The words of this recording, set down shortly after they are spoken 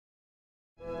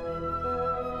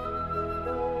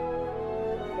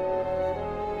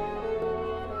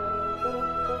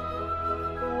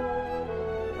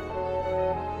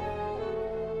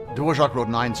Dvorák wrote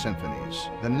 9 symphonies.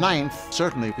 The 9th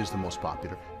certainly is the most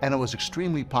popular, and it was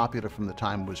extremely popular from the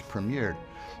time it was premiered.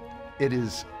 It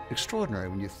is extraordinary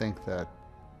when you think that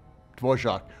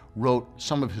Dvorák wrote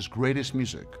some of his greatest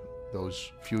music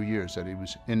those few years that he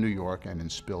was in New York and in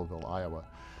Spillville, Iowa.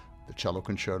 The Cello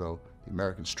Concerto, the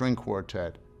American String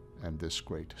Quartet, and this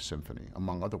great symphony,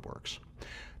 among other works.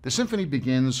 The symphony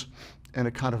begins in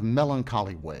a kind of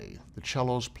melancholy way. The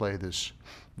cellos play this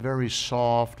very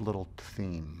soft little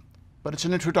theme, but it's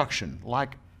an introduction.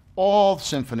 Like all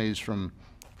symphonies from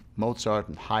Mozart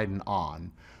and Haydn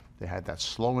on, they had that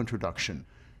slow introduction.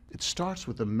 It starts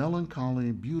with a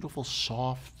melancholy, beautiful,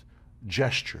 soft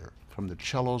gesture from the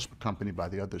cellos accompanied by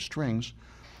the other strings,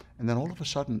 and then all of a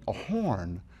sudden a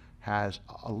horn has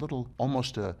a little,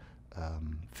 almost a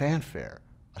fanfare,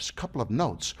 a couple of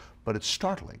notes, but it's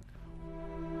startling.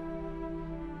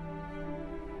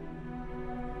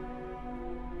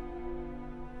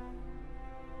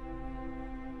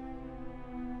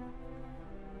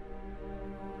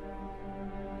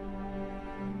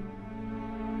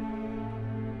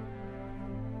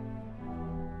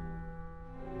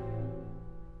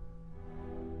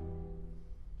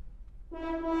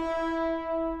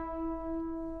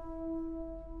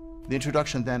 The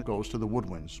introduction then goes to the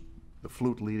woodwinds, the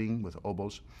flute leading with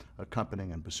oboes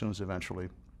accompanying and bassoons eventually.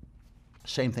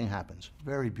 Same thing happens.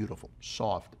 Very beautiful,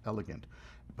 soft, elegant.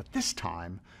 But this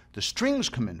time, the strings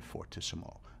come in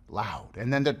fortissimo, loud,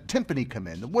 and then the timpani come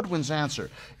in, the woodwinds answer.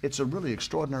 It's a really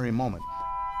extraordinary moment.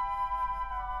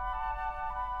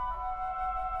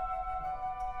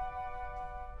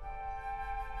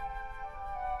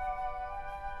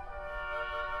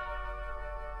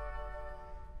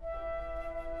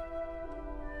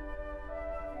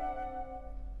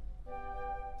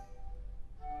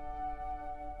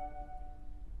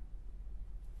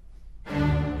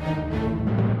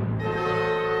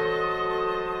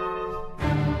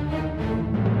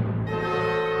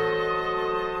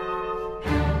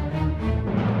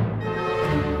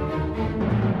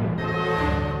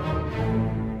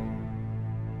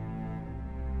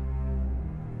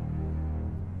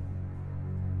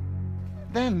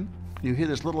 Then you hear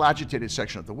this little agitated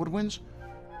section of the woodwinds.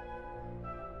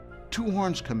 2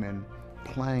 horns come in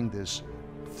playing this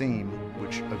theme,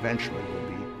 which eventually will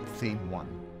be theme 1.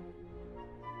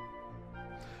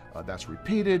 That's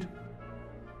repeated.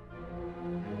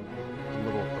 A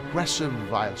little aggressive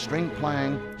viol string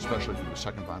playing, especially from the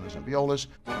second violins and violas.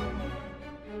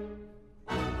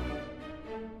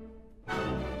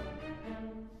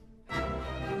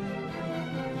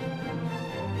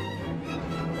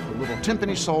 Little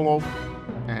timpani solo,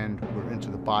 and we're into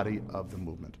the body of the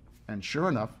movement. And sure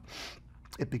enough,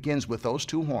 it begins with those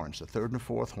 2 horns, the 3rd and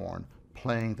 4th horn,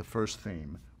 playing the first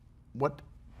theme. What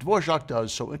Dvorák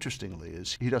does so interestingly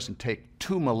is he doesn't take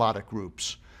 2 melodic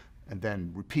groups and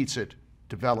then repeats it,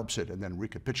 develops it, and then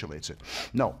recapitulates it.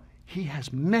 No, he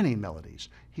has many melodies.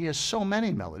 He has so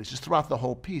many melodies just throughout the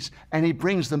whole piece, and he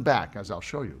brings them back, as I'll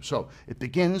show you. So it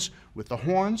begins with the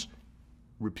horns,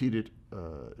 repeated,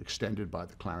 extended by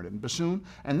the clarinet and bassoon,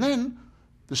 and then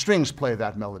the strings play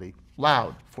that melody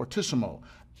loud, fortissimo.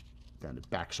 Then it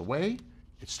backs away,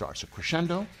 it starts a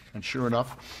crescendo, and sure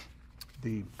enough,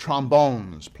 the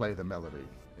trombones play the melody.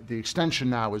 The extension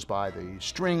now is by the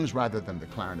strings rather than the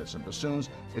clarinets and bassoons.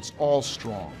 It's all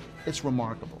strong. It's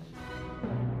remarkable.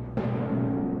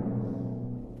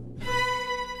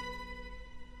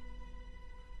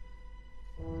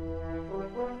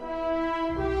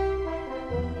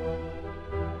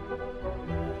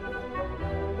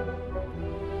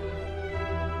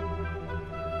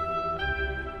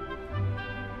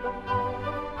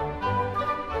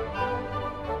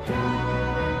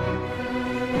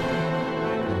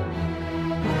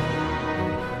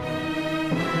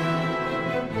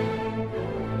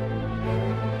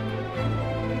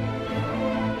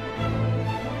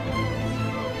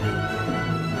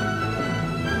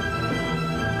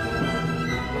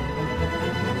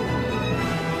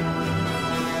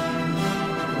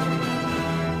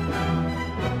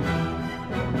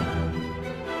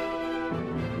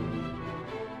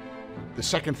 The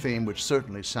second theme, which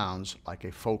certainly sounds like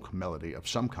a folk melody of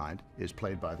some kind, is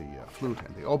played by the flute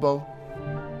and the oboe.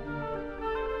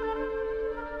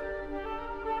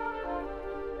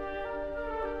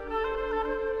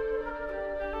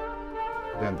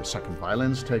 Then the second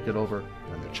violins take it over,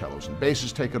 then the cellos and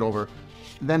basses take it over.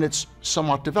 Then it's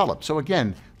somewhat developed. So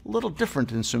again, a little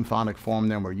different in symphonic form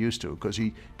than we're used to, because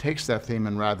he takes that theme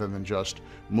and rather than just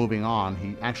moving on,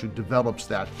 he actually develops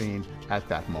that theme at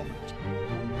that moment.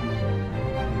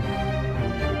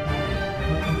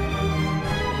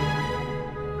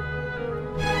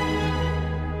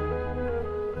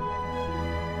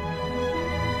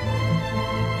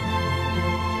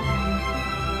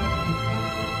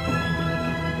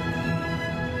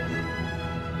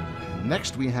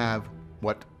 Next we have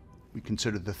what we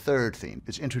consider the third theme.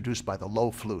 It's introduced by the low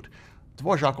flute.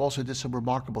 Dvorák also did some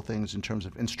remarkable things in terms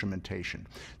of instrumentation.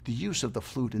 The use of the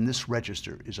flute in this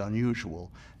register is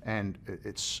unusual, and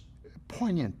it's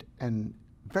poignant and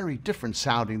very different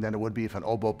sounding than it would be if an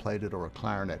oboe played it or a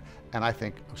clarinet, and I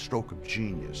think a stroke of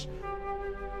genius.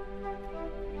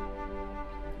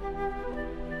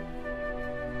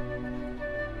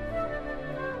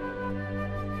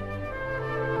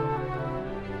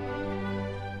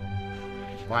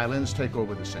 Violins take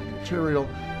over the same material.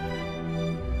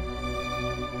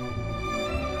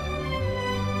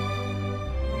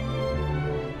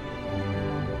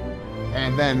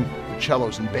 And then the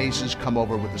cellos and basses come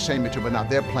over with the same material, but now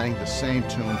they're playing the same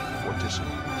tune fortissimo.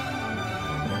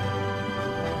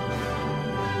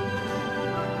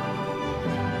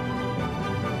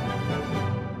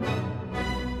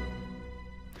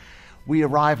 We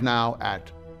arrive now at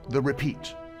the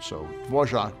repeat. So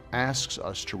Dvorák asks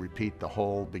us to repeat the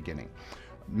whole beginning.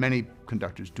 Many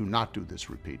conductors do not do this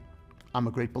repeat. I'm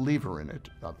a great believer in it,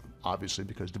 obviously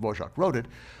because Dvorák wrote it,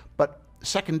 but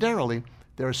secondarily,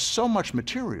 there is so much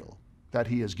material that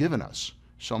he has given us,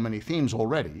 so many themes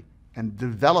already, and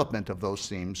development of those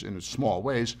themes in small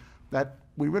ways, that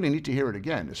we really need to hear it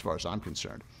again, as far as I'm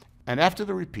concerned. And after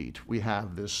the repeat, we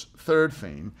have this third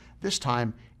theme. This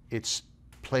time, it's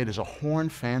played as a horn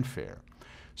fanfare.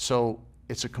 So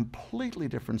it's a completely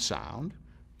different sound.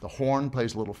 The horn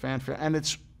plays a little fanfare, and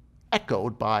it's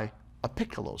echoed by a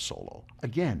piccolo solo.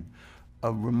 Again,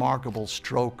 a remarkable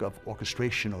stroke of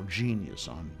orchestrational genius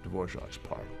on Dvorak's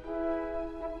part.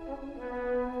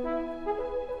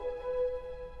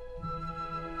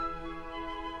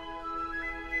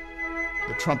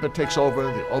 The trumpet takes over,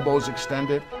 the oboes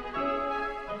extended.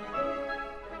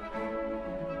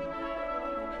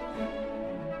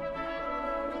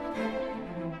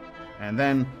 And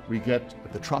then we get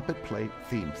the trumpet play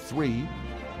theme 3,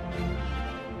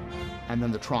 and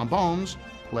then the trombones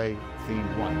play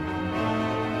theme 1.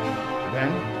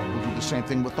 Then we'll do the same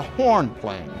thing with the horn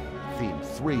playing theme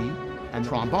 3, and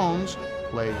trombones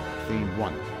play theme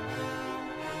 1.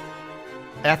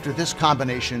 After this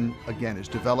combination, again, is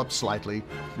developed slightly,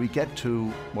 we get to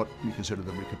what we consider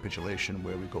the recapitulation,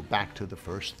 where we go back to the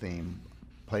first theme,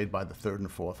 played by the third and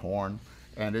fourth horn,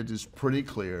 and it is pretty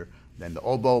clear. Then the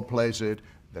oboe plays it,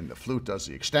 then the flute does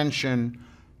the extension,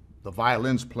 the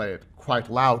violins play it quite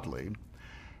loudly,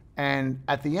 and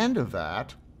at the end of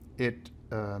that, it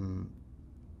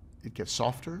gets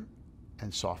softer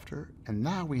and softer, and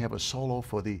now we have a solo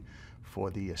for the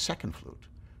second flute,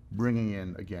 bringing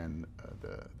in again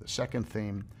the second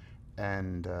theme,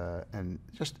 and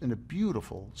just in a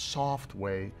beautiful, soft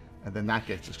way, and then that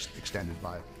gets extended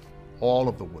by all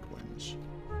of the woodwinds.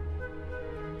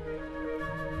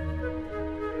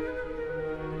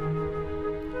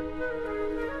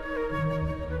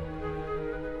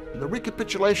 The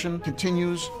recapitulation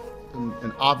continues in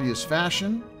an obvious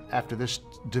fashion. After this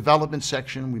development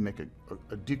section, we make a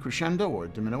decrescendo or a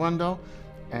diminuendo,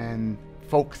 and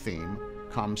folk theme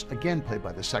comes, again played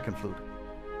by the second flute.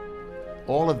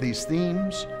 All of these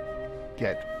themes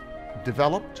get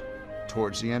developed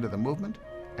towards the end of the movement,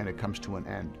 and it comes to an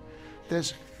end.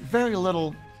 There's very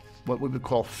little what we would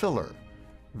call filler,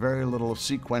 very little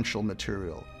sequential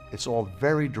material. It's all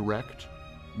very direct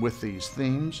with these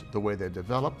themes, the way they're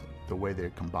developed, the way they're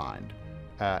combined.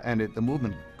 And the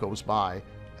movement goes by,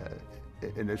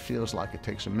 and it feels like it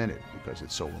takes a minute because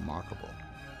it's so remarkable.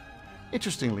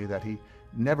 Interestingly, that he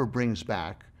never brings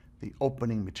back the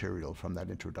opening material from that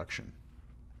introduction,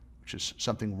 which is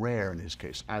something rare in his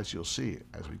case, as you'll see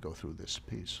as we go through this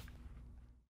piece.